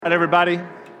Right, everybody,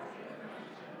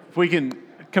 if we can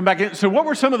come back in. So what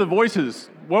were some of the voices?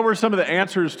 What were some of the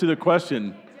answers to the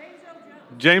question?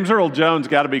 James Earl Jones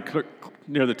got to be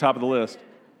near the top of the list.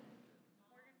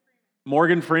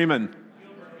 Morgan Freeman.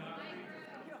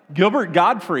 Gilbert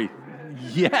Godfrey.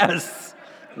 Yes.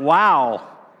 Wow.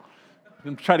 I'm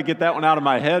going to try to get that one out of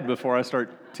my head before I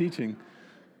start teaching.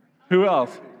 Who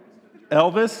else?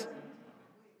 Elvis?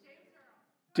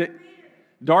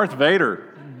 Darth Vader.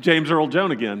 James Earl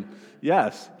Jones again.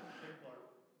 Yes.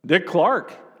 Dick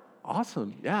Clark.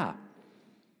 Awesome. Yeah.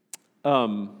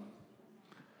 I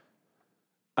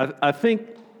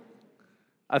think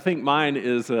mine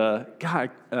is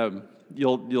God.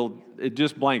 It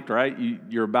just blanked, right?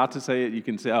 You're about to say it. You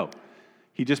can say, oh,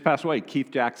 he just passed away.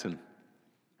 Keith Jackson.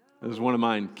 That was one of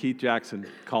mine. Keith Jackson,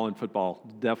 calling football.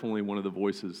 Definitely one of the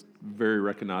voices. Very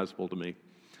recognizable to me.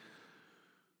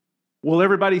 Well,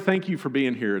 everybody, thank you for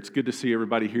being here. It's good to see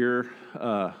everybody here.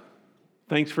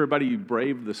 Thanks for everybody who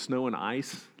braved the snow and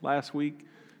ice last week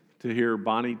to hear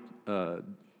Bonnie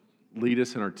lead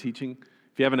us in our teaching.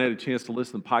 If you haven't had a chance to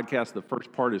listen to the podcast, the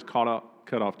first part is cut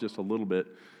off just a little bit,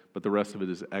 but the rest of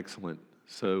it is excellent.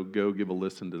 So go give a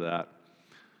listen to that.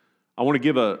 I want to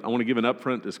give an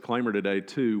upfront disclaimer today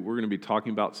too. We're going to be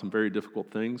talking about some very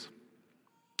difficult things,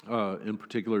 in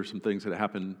particular some things that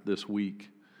happened this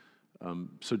week.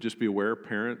 So just be aware,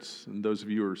 parents, and those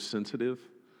of you who are sensitive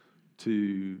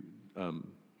to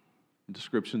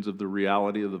descriptions of the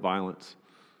reality of the violence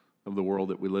of the world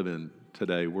that we live in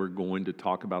today. We're going to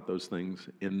talk about those things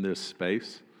in this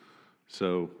space.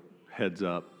 So heads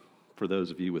up for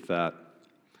those of you with that.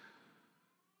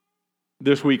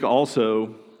 This week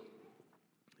also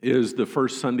is the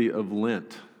first Sunday of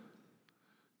Lent.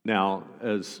 Now,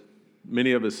 as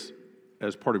many of us,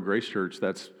 as part of Grace Church,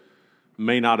 that's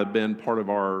may not have been part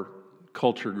of our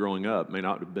culture growing up, may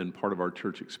not have been part of our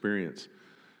church experience.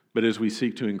 But as we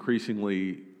seek to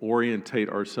increasingly orientate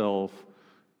ourselves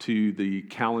to the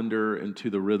calendar and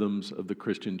to the rhythms of the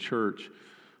Christian church,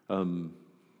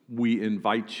 we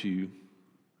invite you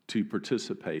to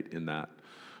participate in that.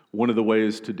 One of the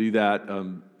ways to do that,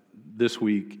 this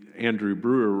week, Andrew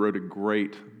Brewer wrote a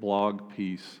great blog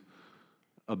piece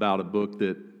about a book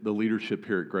that the leadership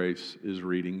here at Grace is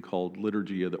reading called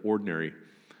Liturgy of the Ordinary.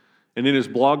 And in his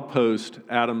blog post,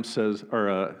 Andrew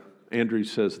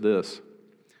says this.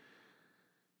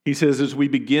 He says, as we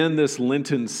begin this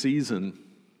Lenten season,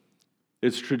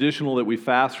 it's traditional that we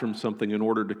fast from something in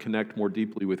order to connect more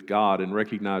deeply with God and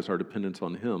recognize our dependence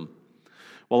on Him.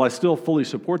 While I still fully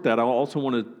support that, I also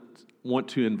want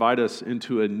to invite us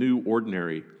into a new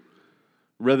ordinary.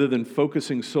 Rather than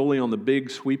focusing solely on the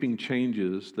big sweeping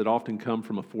changes that often come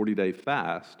from a 40-day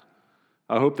fast,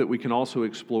 I hope that we can also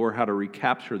explore how to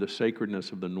recapture the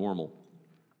sacredness of the normal.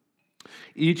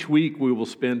 Each week we will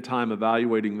spend time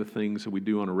evaluating the things that we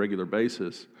do on a regular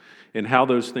basis and how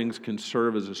those things can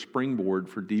serve as a springboard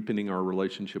for deepening our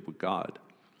relationship with God,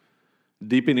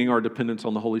 deepening our dependence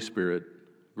on the Holy Spirit,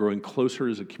 growing closer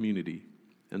as a community,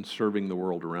 and serving the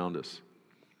world around us.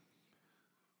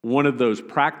 One of those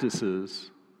practices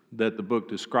that the book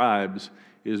describes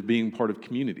is being part of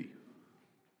community.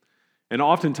 And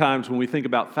oftentimes when we think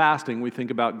about fasting, we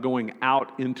think about going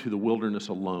out into the wilderness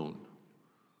alone,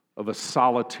 of a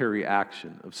solitary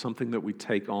action, of something that we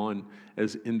take on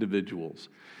as individuals.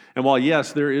 And while,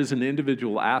 yes, there is an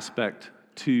individual aspect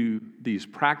to these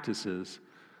practices,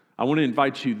 I want to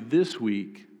invite you this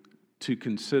week to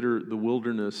consider the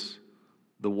wilderness,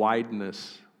 the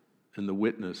wideness, and the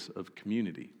witness of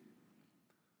community.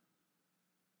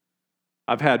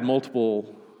 I've had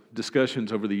multiple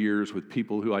discussions over the years with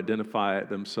people who identify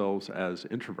themselves as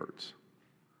introverts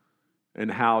and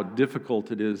how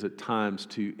difficult it is at times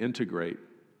to integrate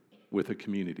with a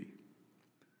community.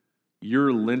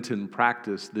 Your Lenten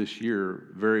practice this year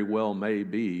very well may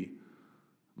be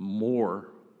more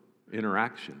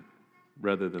interaction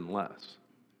rather than less.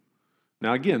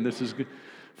 Now again, this is good.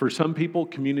 For some people,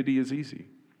 community is easy.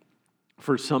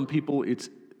 For some people,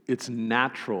 it's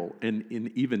natural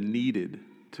and even needed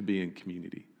to be in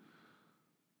community.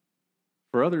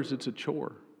 For others, it's a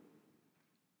chore.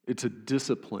 It's a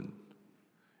discipline.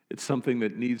 It's something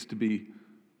that needs to be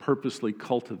purposely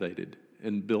cultivated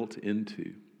and built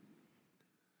into.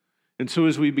 And so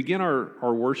as we begin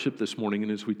our worship this morning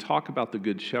and as we talk about the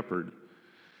Good Shepherd,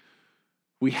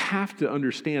 we have to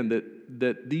understand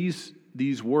that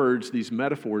these words, these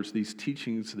metaphors, these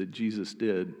teachings that Jesus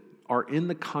did are in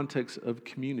the context of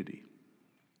community.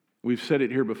 We've said it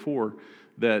here before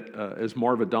that as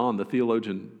Marva Dawn, the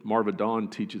theologian Marva Dawn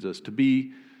teaches us, to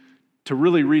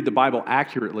really read the Bible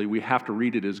accurately, we have to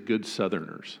read it as good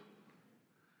Southerners.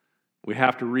 We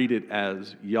have to read it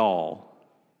as y'all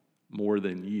more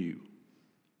than you.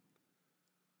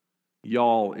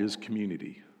 Y'all is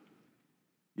community.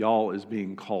 Y'all is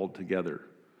being called together.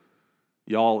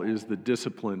 Y'all is the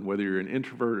discipline, whether you're an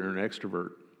introvert or an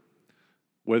extrovert,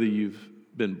 whether you've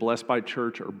been blessed by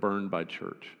church or burned by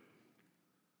church,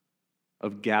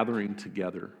 of gathering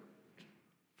together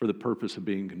for the purpose of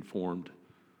being conformed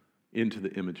into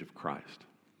the image of Christ.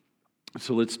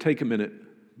 So let's take a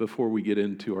minute before we get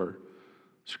into our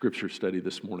scripture study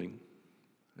this morning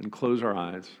and close our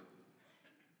eyes.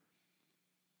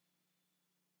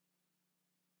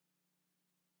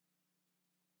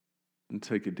 And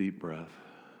take a deep breath.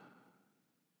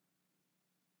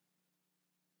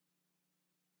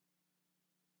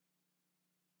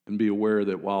 And be aware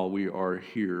that while we are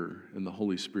here and the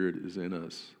Holy Spirit is in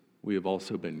us, we have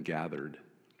also been gathered.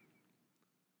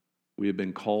 We have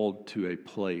been called to a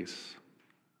place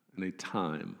and a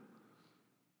time,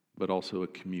 but also a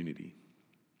community.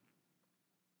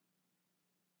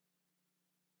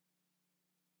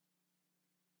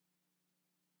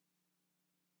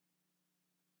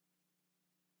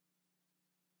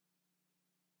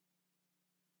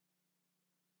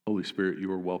 Holy Spirit, you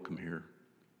are welcome here.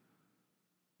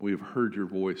 We have heard your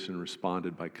voice and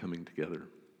responded by coming together.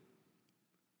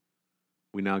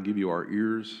 We now give you our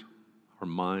ears, our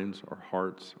minds, our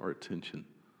hearts, our attention,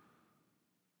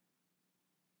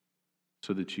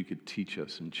 so that you could teach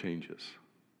us and change us.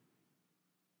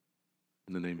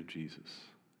 In the name of Jesus,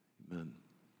 amen.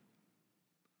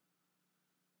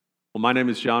 Well, my name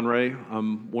is John Ray.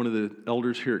 I'm one of the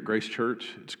elders here at Grace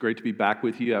Church. It's great to be back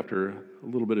with you after a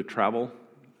little bit of travel.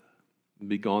 I'll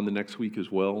be gone the next week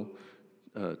as well,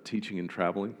 teaching and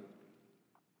traveling.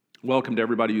 Welcome to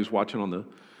everybody who's watching on the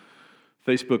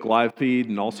Facebook live feed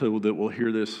and also that will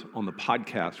hear this on the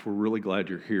podcast. We're really glad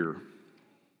you're here.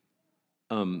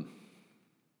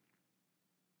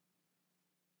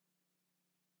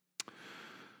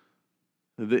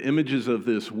 The images of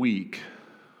this week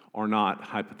are not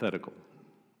hypothetical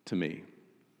to me.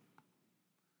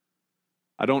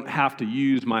 I don't have to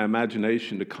use my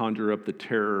imagination to conjure up the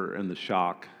terror and the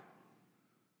shock,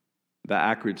 the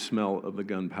acrid smell of the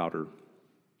gunpowder,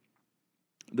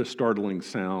 the startling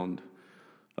sound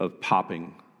of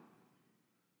popping,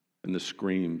 and the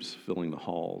screams filling the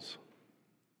halls.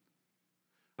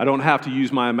 I don't have to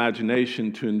use my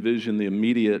imagination to envision the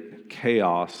immediate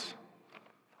chaos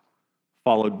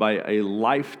followed by a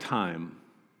lifetime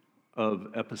of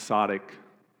episodic,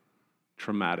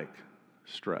 traumatic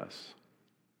stress.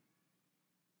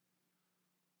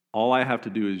 All I have to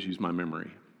do is use my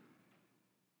memory.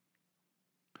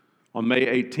 On May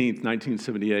 18th,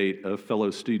 1978, a fellow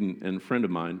student and friend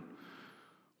of mine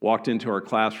walked into our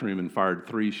classroom and fired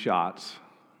 3 shots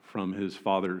from his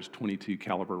father's .22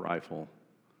 caliber rifle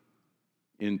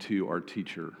into our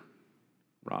teacher,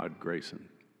 Rod Grayson.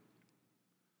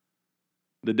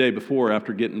 The day before,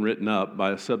 after getting written up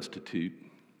by a substitute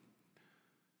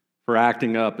for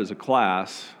acting up as a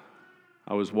class,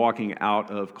 I was walking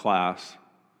out of class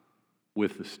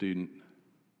with the student,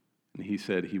 and he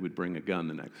said he would bring a gun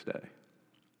the next day.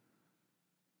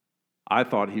 I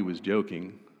thought he was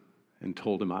joking and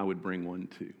told him I would bring one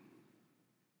too.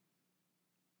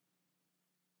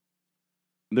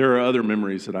 There are other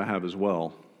memories that I have as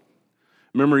well.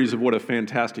 Memories of what a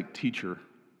fantastic teacher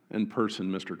and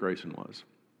person Mr. Grayson was.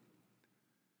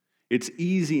 It's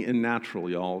easy and natural,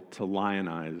 y'all, to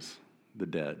lionize the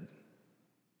dead,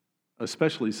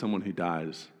 especially someone who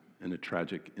dies in a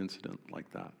tragic incident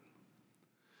like that.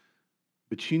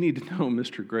 But you need to know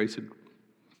Mr. Grayson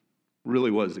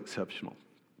really was exceptional.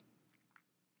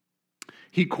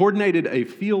 He coordinated a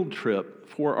field trip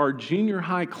for our junior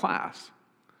high class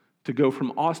to go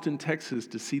from Austin, Texas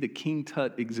to see the King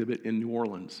Tut exhibit in New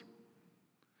Orleans.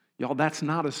 Y'all, that's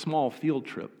not a small field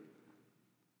trip.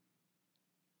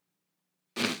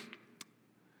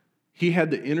 He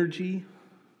had the energy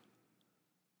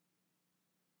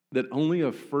that only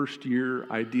a first-year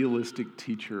idealistic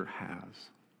teacher has.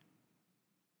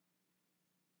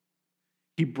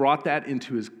 He brought that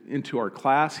into our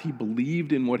class. He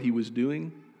believed in what he was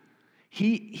doing.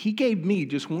 He gave me,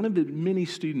 just one of the many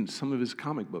students, some of his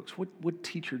comic books. What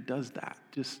teacher does that?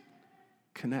 Just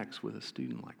connects with a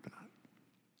student like that.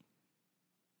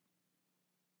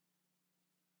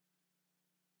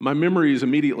 My memories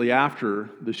immediately after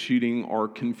the shooting are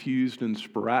confused and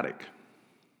sporadic.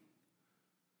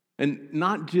 And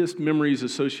not just memories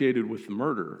associated with the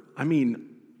murder. I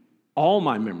mean, all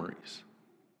my memories.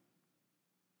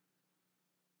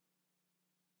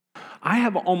 I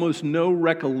have almost no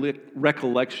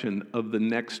recollection of the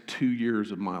next 2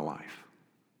 years of my life.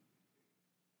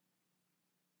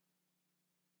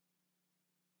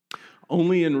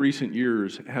 Only in recent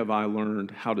years have I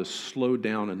learned how to slow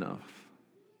down enough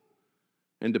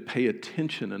and to pay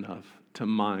attention enough to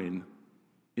mine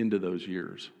into those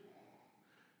years.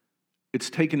 It's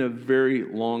taken a very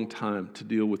long time to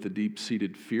deal with the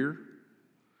deep-seated fear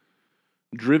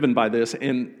driven by this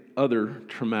and other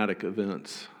traumatic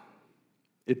events.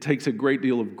 It takes a great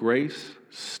deal of grace,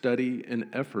 study, and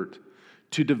effort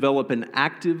to develop an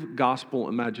active gospel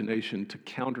imagination to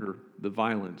counter the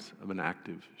violence of an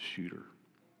active shooter.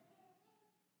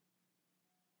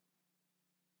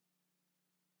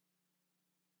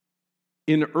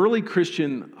 In early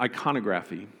Christian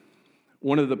iconography,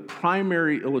 one of the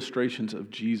primary illustrations of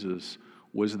Jesus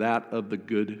was that of the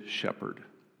Good Shepherd.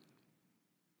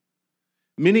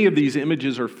 Many of these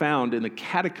images are found in the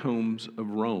catacombs of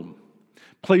Rome,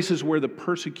 places where the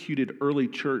persecuted early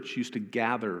church used to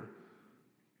gather,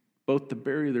 both to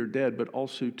bury their dead, but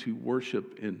also to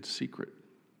worship in secret.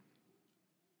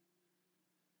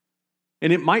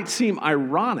 And it might seem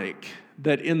ironic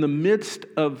that in the midst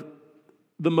of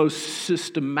the most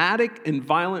systematic and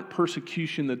violent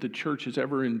persecution that the church has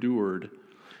ever endured,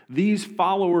 these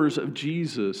followers of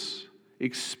Jesus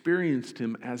experienced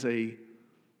him as a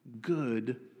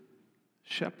good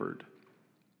shepherd.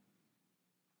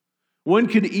 One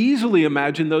could easily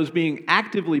imagine those being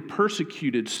actively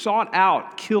persecuted, sought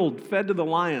out, killed, fed to the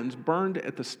lions, burned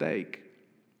at the stake,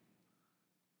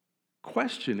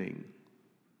 questioning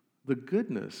the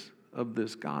goodness of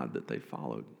this God that they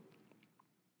followed.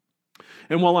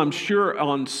 And while I'm sure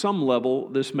on some level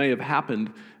this may have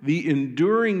happened, the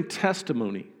enduring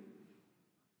testimony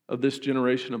of this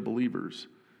generation of believers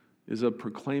is of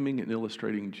proclaiming and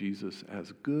illustrating Jesus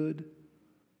as good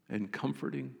and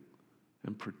comforting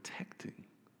and protecting.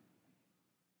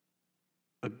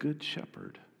 A good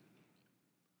shepherd.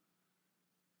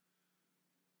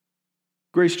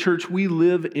 Grace Church, we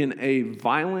live in a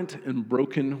violent and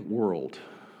broken world.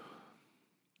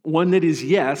 One that is,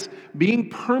 yes, being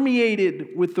permeated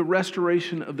with the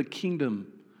restoration of the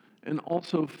kingdom and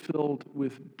also filled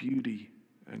with beauty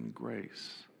and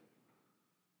grace.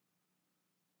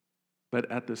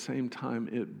 But at the same time,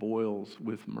 it boils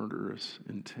with murderous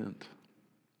intent.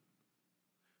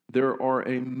 There are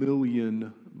a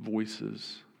million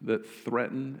voices that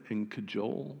threaten and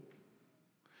cajole,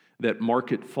 that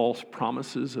market false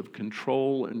promises of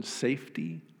control and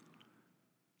safety,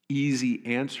 easy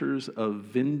answers of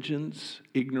vengeance,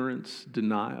 ignorance,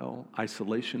 denial,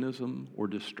 isolationism, or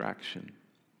distraction.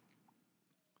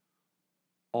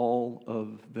 All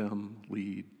of them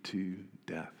lead to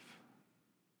death.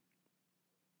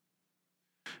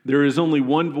 There is only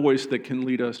one voice that can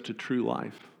lead us to true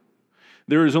life.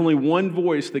 There is only one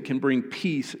voice that can bring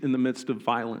peace in the midst of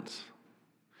violence.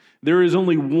 There is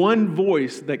only one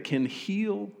voice that can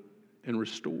heal and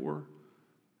restore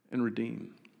and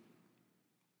redeem.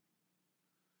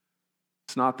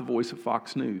 It's not the voice of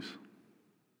Fox News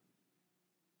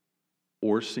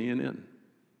or CNN.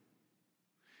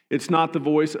 It's not the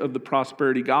voice of the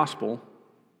prosperity gospel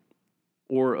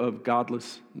or of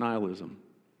godless nihilism.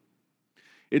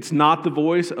 It's not the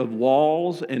voice of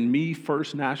walls and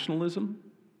me-first nationalism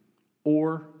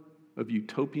or of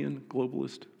utopian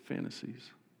globalist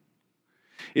fantasies.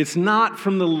 It's not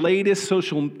from the latest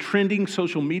trending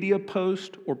social media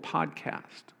post or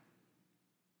podcast.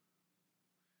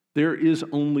 There is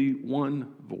only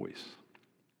one voice,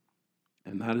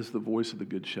 and that is the voice of the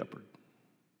Good Shepherd.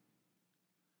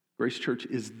 Grace Church,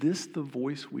 is this the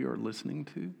voice we are listening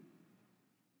to?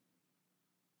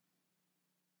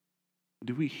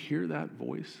 Do we hear that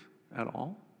voice at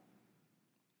all?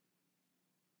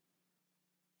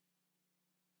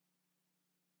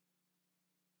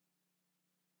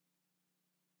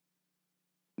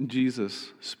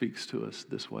 Jesus speaks to us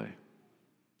this way.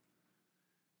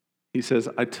 He says,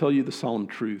 I tell you the solemn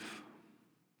truth.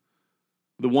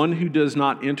 The one who does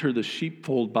not enter the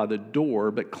sheepfold by the door,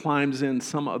 but climbs in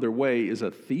some other way, is a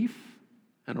thief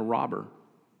and a robber.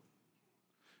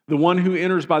 The one who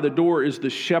enters by the door is the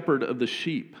shepherd of the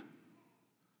sheep.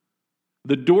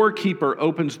 The doorkeeper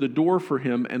opens the door for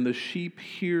him, and the sheep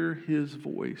hear his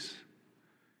voice.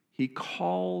 He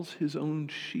calls his own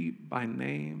sheep by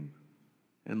name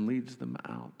and leads them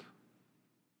out.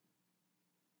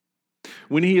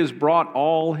 When he has brought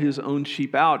all his own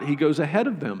sheep out, he goes ahead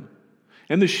of them,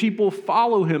 and the sheep will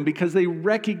follow him because they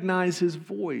recognize his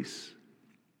voice.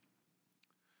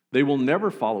 They will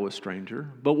never follow a stranger,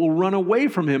 but will run away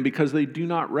from him because they do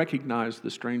not recognize the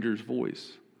stranger's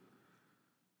voice.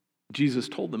 Jesus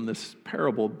told them this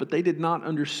parable, but they did not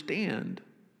understand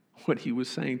what he was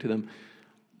saying to them.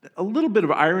 A little bit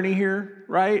of irony here,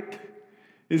 right?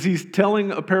 Is he's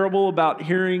telling a parable about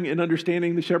hearing and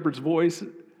understanding the shepherd's voice,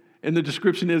 And the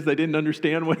description is they didn't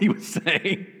understand what he was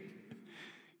saying.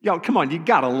 Y'all, come on, you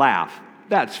got to laugh.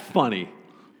 That's funny.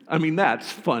 I mean,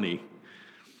 that's funny.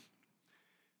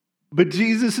 But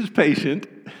Jesus is patient,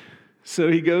 so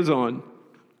he goes on.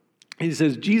 He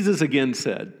says, Jesus again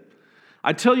said,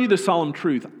 I tell you the solemn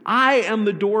truth, I am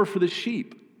the door for the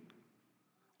sheep.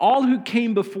 All who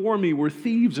came before me were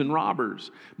thieves and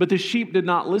robbers, but the sheep did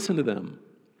not listen to them.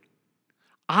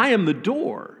 I am the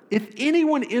door. If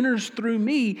anyone enters through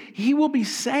me, he will be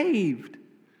saved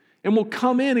and will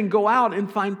come in and go out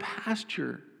and find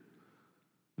pasture.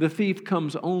 The thief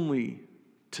comes only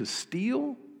to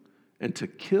steal and to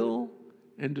kill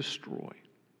and destroy.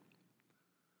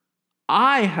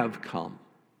 I have come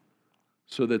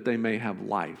so that they may have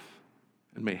life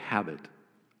and may have it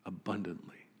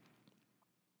abundantly.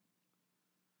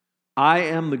 I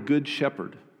am the good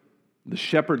shepherd. The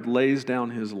shepherd lays down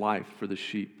his life for the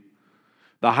sheep.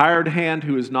 The hired hand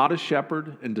who is not a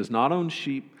shepherd and does not own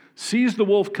sheep sees the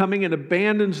wolf coming and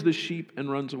abandons the sheep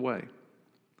and runs away.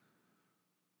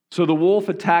 So the wolf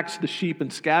attacks the sheep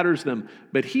and scatters them,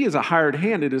 but he is a hired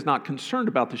hand and is not concerned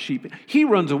about the sheep. He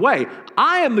runs away.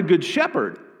 I am the good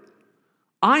shepherd.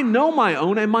 I know my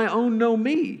own and my own know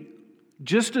me,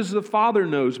 just as the Father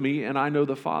knows me and I know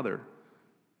the Father.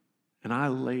 And I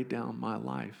lay down my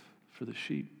life for the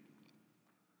sheep.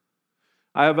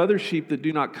 I have other sheep that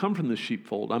do not come from the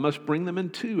sheepfold. I must bring them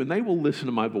in too, and they will listen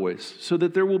to my voice, so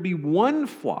that there will be one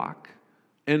flock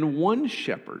and one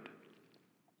shepherd.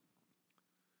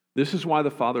 This is why the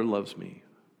Father loves me,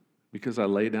 because I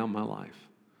lay down my life,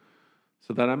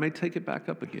 so that I may take it back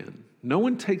up again. No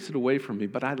one takes it away from me,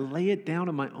 but I lay it down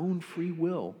of my own free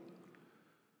will.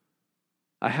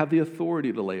 I have the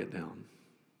authority to lay it down.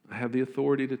 I have the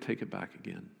authority to take it back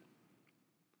again.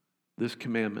 This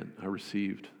commandment I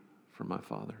received from my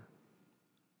Father.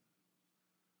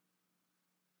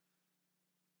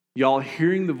 Y'all,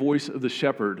 hearing the voice of the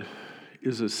shepherd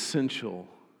is essential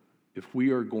if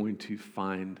we are going to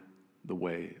find the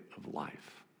way of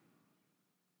life.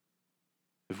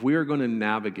 If we are going to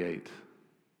navigate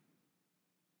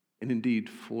and indeed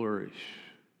flourish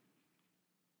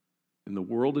in the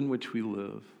world in which we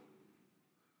live,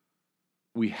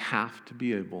 we have to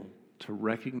be able to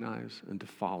recognize and to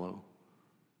follow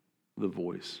the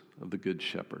voice of the Good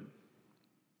Shepherd.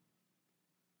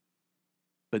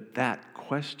 But that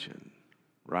question,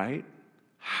 right?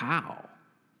 How?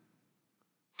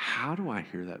 How do I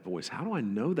hear that voice? How do I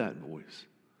know that voice?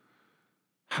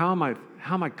 How am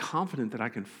I confident that I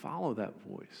can follow that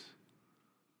voice?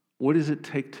 What does it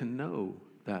take to know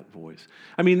that voice?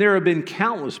 I mean, there have been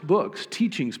countless books,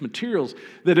 teachings, materials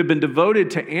that have been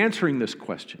devoted to answering this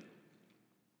question.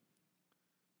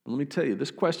 And let me tell you,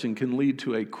 this question can lead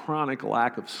to a chronic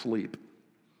lack of sleep.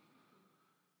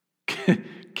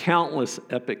 Countless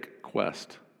epic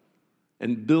quest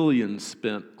and billions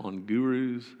spent on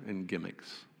gurus and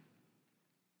gimmicks.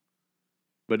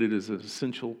 But it is an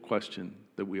essential question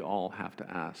that we all have to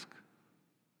ask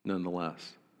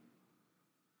nonetheless.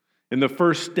 And the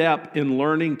first step in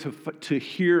learning to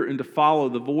hear and to follow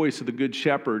the voice of the Good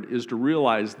Shepherd is to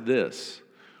realize this: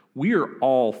 we are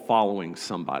all following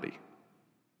somebody.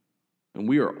 And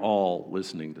we are all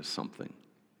listening to something.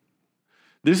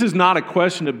 This is not a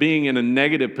question of being in a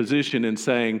negative position and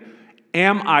saying,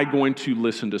 am I going to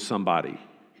listen to somebody?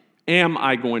 Am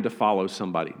I going to follow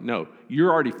somebody? No, you're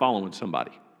already following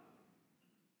somebody.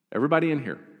 Everybody in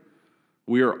here.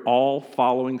 We are all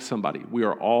following somebody. We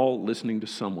are all listening to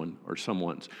someone or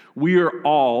someone's. We are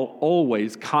all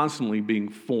always constantly being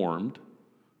formed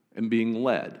and being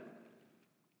led.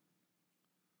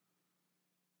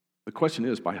 The question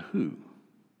is, by who?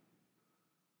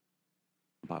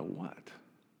 By what?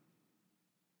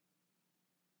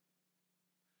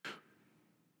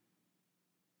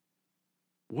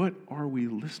 What are we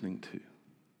listening to?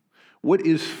 What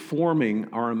is forming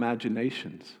our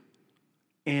imaginations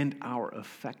and our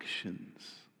affections?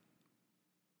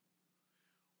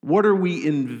 What are we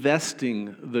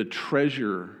investing the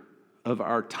treasure of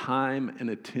our time and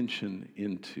attention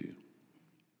into?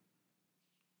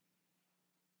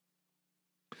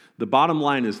 The bottom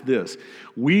line is this: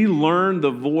 we learn the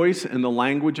voice and the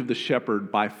language of the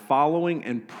shepherd by following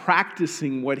and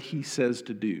practicing what he says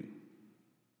to do.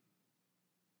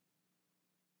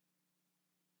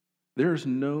 There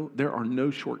are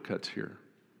no shortcuts here.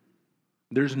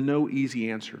 There's no easy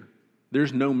answer.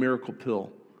 There's no miracle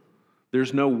pill.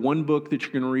 There's no one book that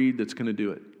you're going to read that's going to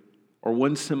do it, or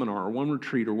one seminar, or one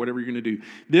retreat, or whatever you're going to do.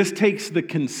 This takes the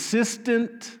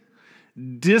consistent,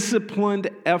 disciplined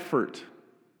effort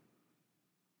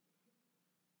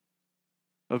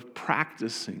of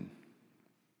practicing,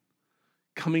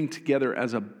 coming together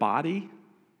as a body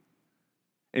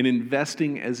and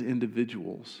investing as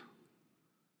individuals,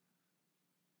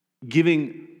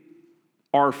 giving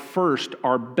our first,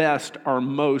 our best, our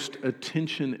most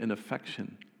attention and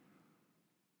affection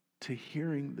to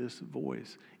hearing this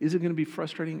voice. Is it going to be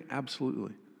frustrating?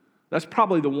 Absolutely. That's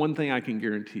probably the one thing I can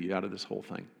guarantee you out of this whole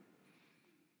thing.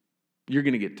 You're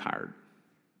going to get tired.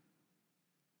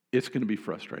 It's going to be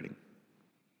frustrating.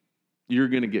 You're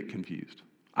going to get confused.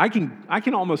 I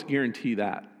can almost guarantee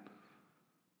that.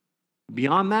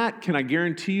 Beyond that, can I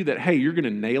guarantee you that, hey, you're going to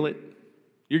nail it?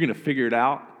 You're going to figure it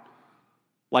out?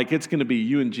 Like it's going to be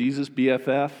you and Jesus,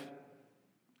 BFF?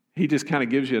 He just kind of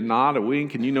gives you a nod, a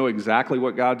wink, and you know exactly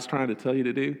what God's trying to tell you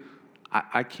to do?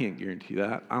 I can't guarantee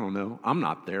that. I don't know. I'm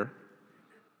not there.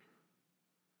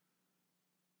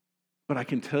 But I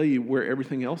can tell you where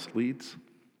everything else leads.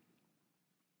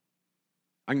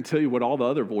 I can tell you what all the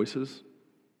other voices,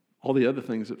 all the other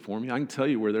things that form you, I can tell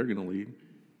you where they're going to lead.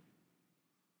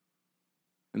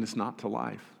 And it's not to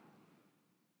life.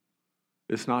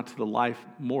 It's not to the life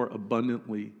more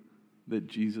abundantly that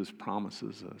Jesus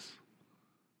promises us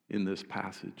in this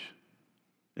passage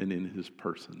and in his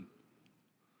person.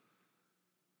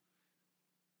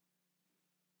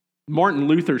 Martin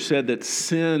Luther said that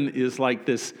sin is like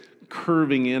this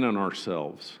curving in on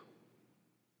ourselves.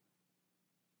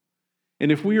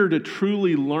 And if we are to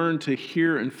truly learn to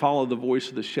hear and follow the voice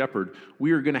of the shepherd,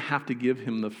 we are going to have to give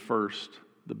him the first,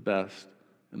 the best,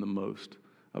 and the most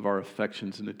of our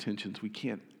affections and attentions. We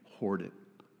can't hoard it.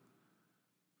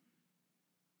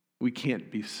 We can't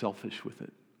be selfish with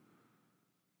it.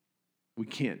 We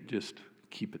can't just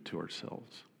keep it to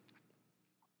ourselves.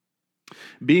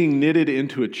 Being knitted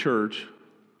into a church,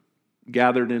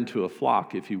 gathered into a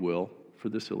flock, if you will, for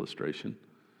this illustration,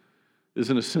 is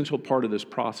an essential part of this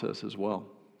process as well.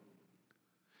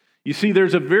 You see,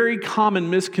 there's a very common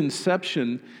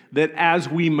misconception that as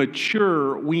we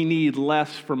mature, we need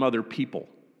less from other people.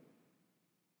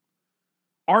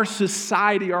 Our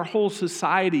society, our whole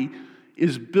society,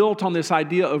 is built on this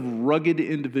idea of rugged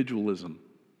individualism.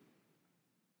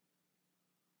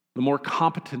 The more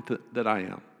competent that I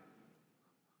am,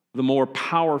 the more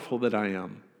powerful that I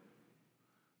am,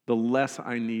 the less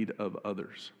I need of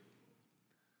others.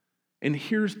 And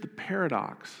here's the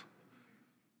paradox.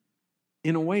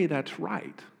 In a way, that's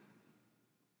right.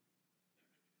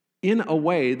 In a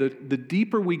way, the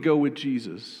deeper we go with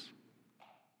Jesus,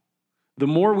 the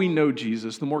more we know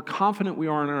Jesus, the more confident we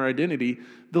are in our identity,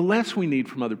 the less we need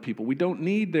from other people. We don't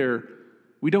need their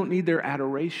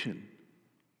adoration.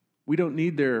 We don't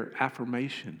need their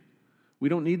affirmation. We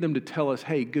don't need them to tell us,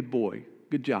 hey, good boy,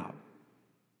 good job.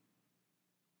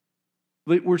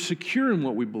 We're secure in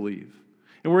what we believe.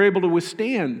 And we're able to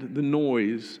withstand the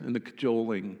noise and the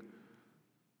cajoling.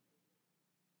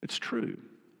 It's true.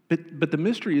 But the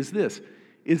mystery is this,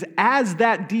 is as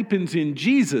that deepens in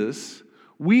Jesus,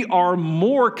 we are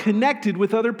more connected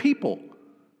with other people.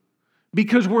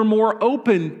 Because we're more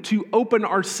open to open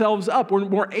ourselves up. We're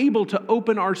more able to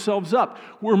open ourselves up.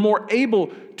 We're more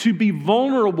able to be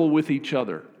vulnerable with each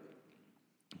other.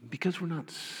 Because we're not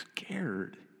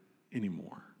scared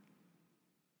anymore.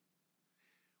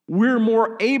 We're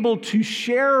more able to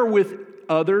share with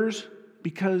others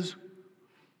because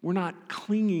we're not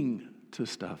clinging to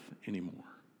stuff anymore.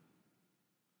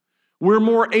 We're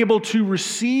more able to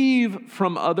receive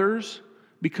from others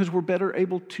because we're better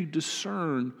able to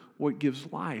discern what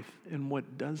gives life and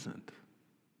what doesn't.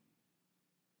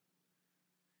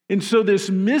 And so this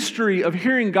mystery of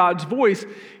hearing God's voice,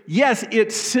 yes,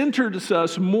 it centers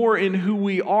us more in who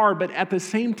we are, but at the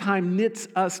same time knits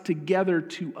us together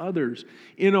to others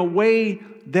in a way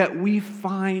that we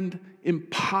find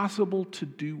impossible to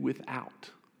do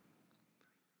without.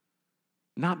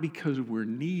 Not because we're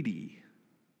needy,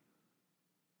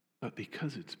 but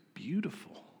because it's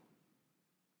beautiful.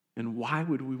 And why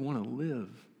would we want to live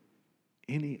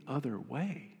any other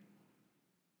way?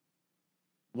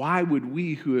 Why would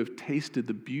we who have tasted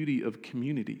the beauty of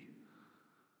community,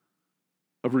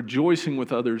 of rejoicing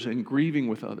with others and grieving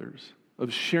with others,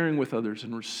 of sharing with others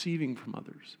and receiving from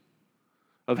others,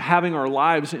 of having our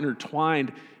lives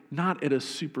intertwined, not at a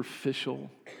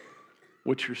superficial,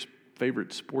 what's your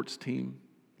favorite sports team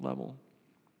level,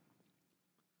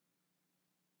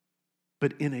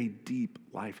 but in a deep,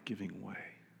 life-giving way.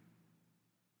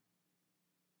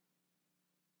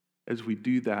 As we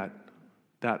do that,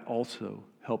 that also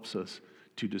helps us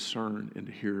to discern and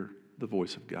to hear the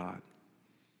voice of God.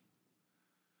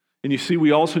 And you see,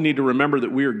 we also need to remember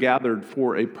that we are gathered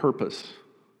for a purpose.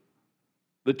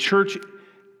 The church,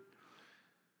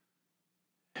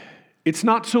 it's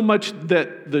not so much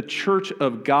that the church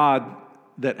of God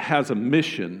that has a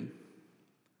mission,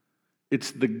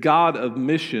 It's the God of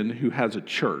mission who has a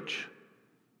church.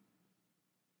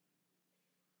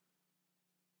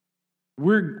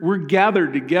 We're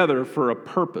gathered together for a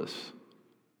purpose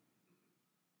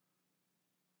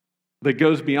that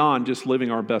goes beyond just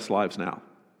living our best lives now.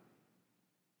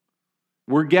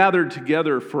 We're gathered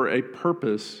together for a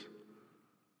purpose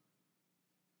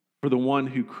for the one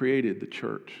who created the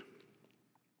church.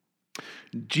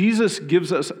 Jesus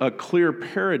gives us a clear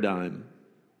paradigm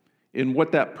in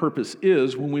what that purpose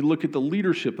is when we look at the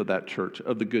leadership of that church,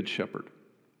 of the Good Shepherd.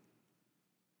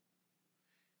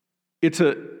 It's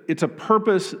a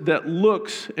purpose that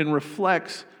looks and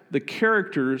reflects the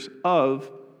characters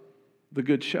of the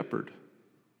Good Shepherd.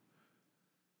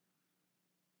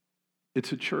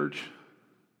 It's a church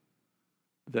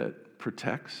that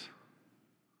protects.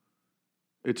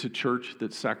 It's a church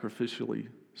that sacrificially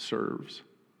serves.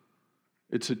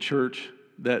 It's a church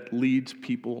that leads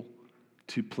people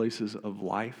to places of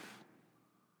life,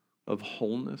 of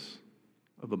wholeness,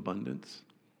 of abundance.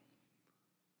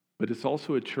 But it's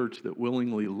also a church that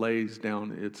willingly lays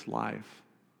down its life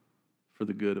for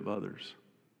the good of others.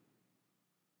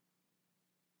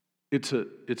 It's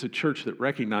a church that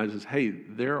recognizes, hey,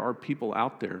 there are people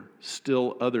out there,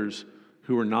 still others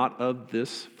who are not of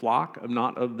this flock,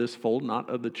 not of this fold, not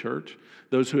of the church,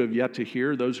 those who have yet to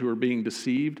hear, those who are being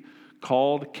deceived,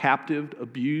 called, captive,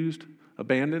 abused,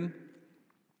 abandoned.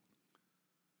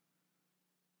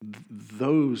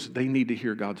 Those, they need to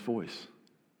hear God's voice.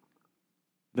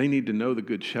 They need to know the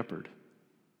Good Shepherd.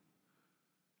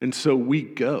 And so we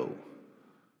go.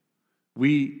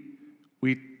 We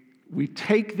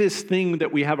take this thing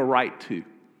that we have a right to.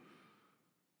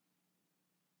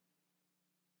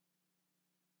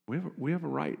 We have a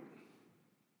right.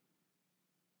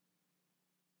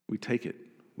 We take it.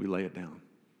 We lay it down.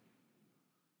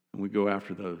 And we go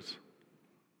after those.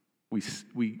 We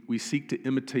seek to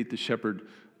imitate the shepherd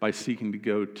by seeking to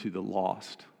go to the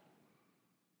lost,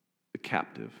 the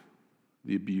captive,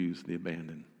 the abused, the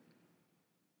abandoned.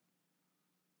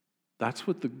 That's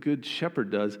what the Good Shepherd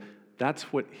does. That's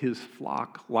what his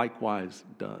flock likewise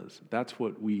does. That's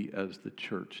what we as the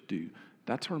church do.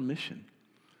 That's our mission.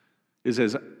 Is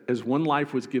as one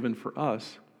life was given for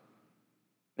us,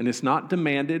 and it's not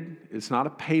demanded, it's not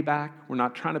a payback, we're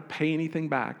not trying to pay anything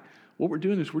back. What we're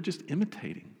doing is we're just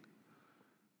imitating.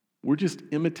 We're just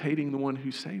imitating the one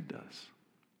who saved us.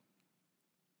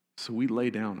 So we lay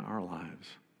down our lives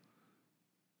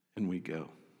and we go.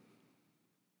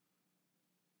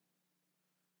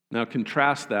 Now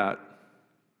contrast that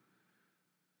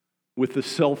with the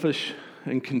selfish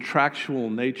and contractual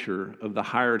nature of the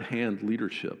hired hand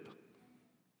leadership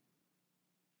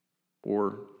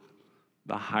or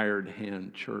the hired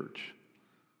hand church.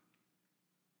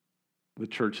 The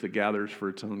church that gathers for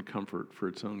its own comfort, for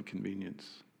its own convenience.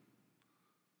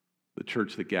 The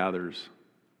church that gathers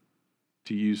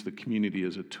to use the community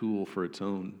as a tool for its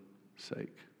own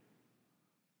sake.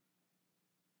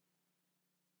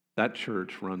 That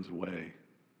church runs away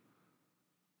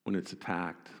when it's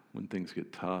attacked, when things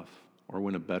get tough, or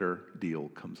when a better deal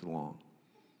comes along.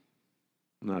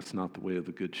 And that's not the way of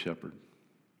the Good Shepherd.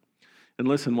 And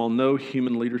listen, while no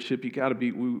human leadership, we got to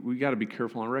be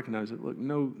careful and recognize it. Look,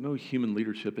 no human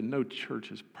leadership and no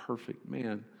church is perfect,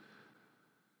 man.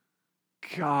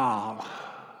 God,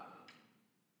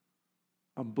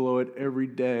 I blow it every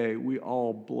day. We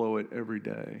all blow it every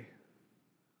day.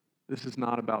 This is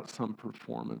not about some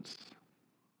performance.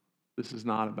 This is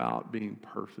not about being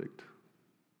perfect.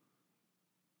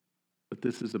 But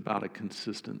this is about a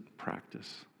consistent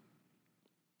practice.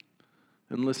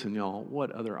 And listen, y'all,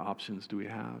 what other options do we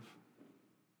have?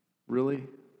 Really?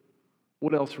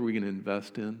 What else are we going to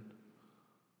invest in?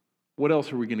 What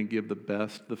else are we going to give the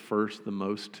best, the first, the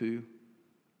most to?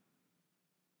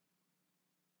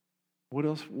 What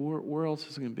else? Where else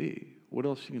is it going to be? What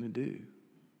else are you going to do?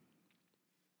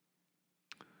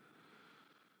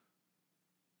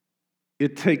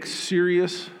 It takes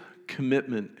serious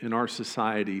commitment in our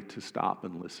society to stop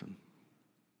and listen,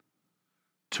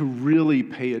 to really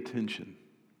pay attention.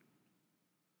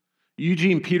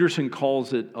 Eugene Peterson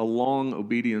calls it a long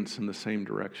obedience in the same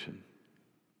direction.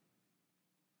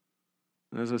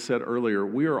 And as I said earlier,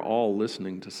 we are all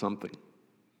listening to something.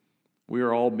 We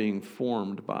are all being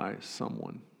formed by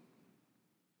someone.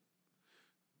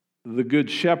 The Good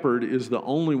Shepherd is the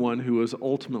only one who is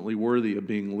ultimately worthy of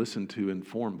being listened to and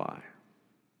formed by.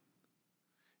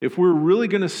 If we're really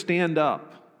going to stand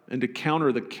up and to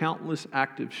counter the countless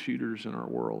active shooters in our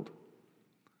world,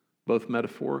 both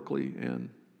metaphorically and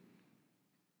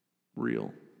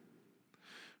real,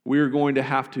 we are going to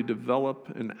have to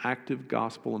develop an active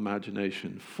gospel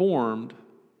imagination formed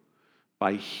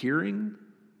by hearing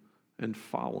and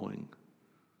following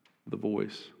the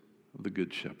voice of the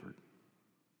Good Shepherd.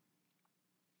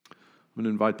 I'm going to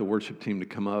invite the worship team to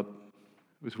come up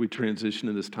as we transition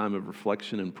to this time of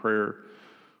reflection and prayer,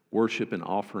 worship and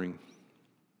offering.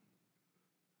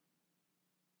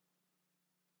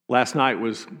 Last night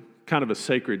was kind of a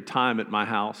sacred time at my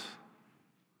house.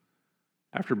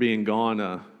 After being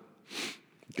gone,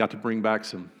 got to bring back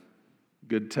some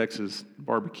good Texas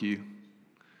barbecue.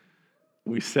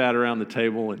 We sat around the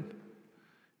table, and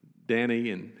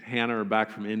Danny and Hannah are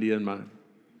back from India, and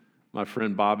my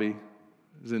friend Bobby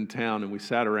is in town, and we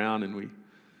sat around and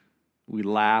we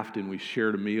laughed and we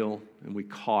shared a meal and we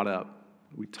caught up.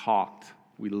 We talked.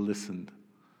 We listened.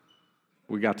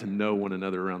 We got to know one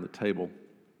another around the table.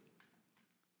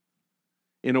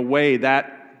 In a way,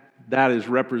 that is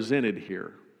represented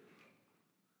here.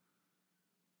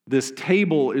 This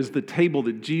table is the table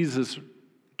that Jesus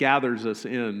gathers us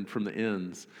in from the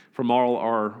ends, from all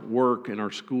our work and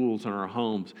our schools and our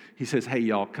homes. He says, hey,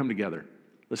 y'all, come together.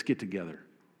 Let's get together.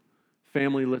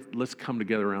 Family, let's come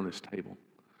together around this table.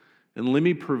 And let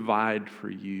me provide for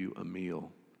you a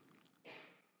meal.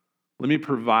 Let me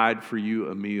provide for you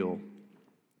a meal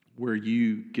where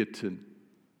you get to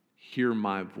hear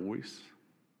my voice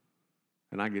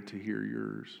and I get to hear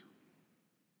yours.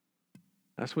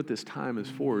 That's what this time is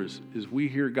for, is we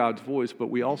hear God's voice, but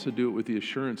we also do it with the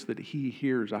assurance that He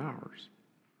hears ours.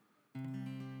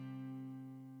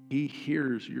 He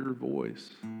hears your voice.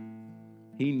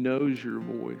 He knows your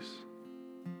voice.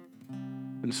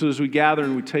 And so as we gather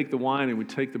and we take the wine and we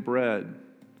take the bread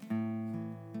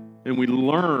and we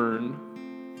learn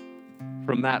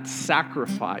from that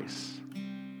sacrifice,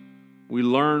 we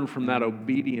learn from that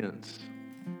obedience,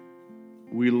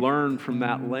 we learn from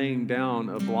that laying down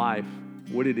of life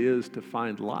what it is to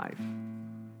find life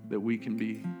that we can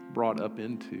be brought up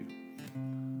into.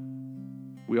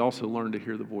 We also learn to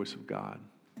hear the voice of God,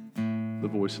 the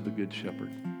voice of the Good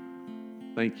Shepherd.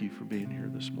 Thank you for being here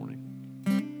this morning.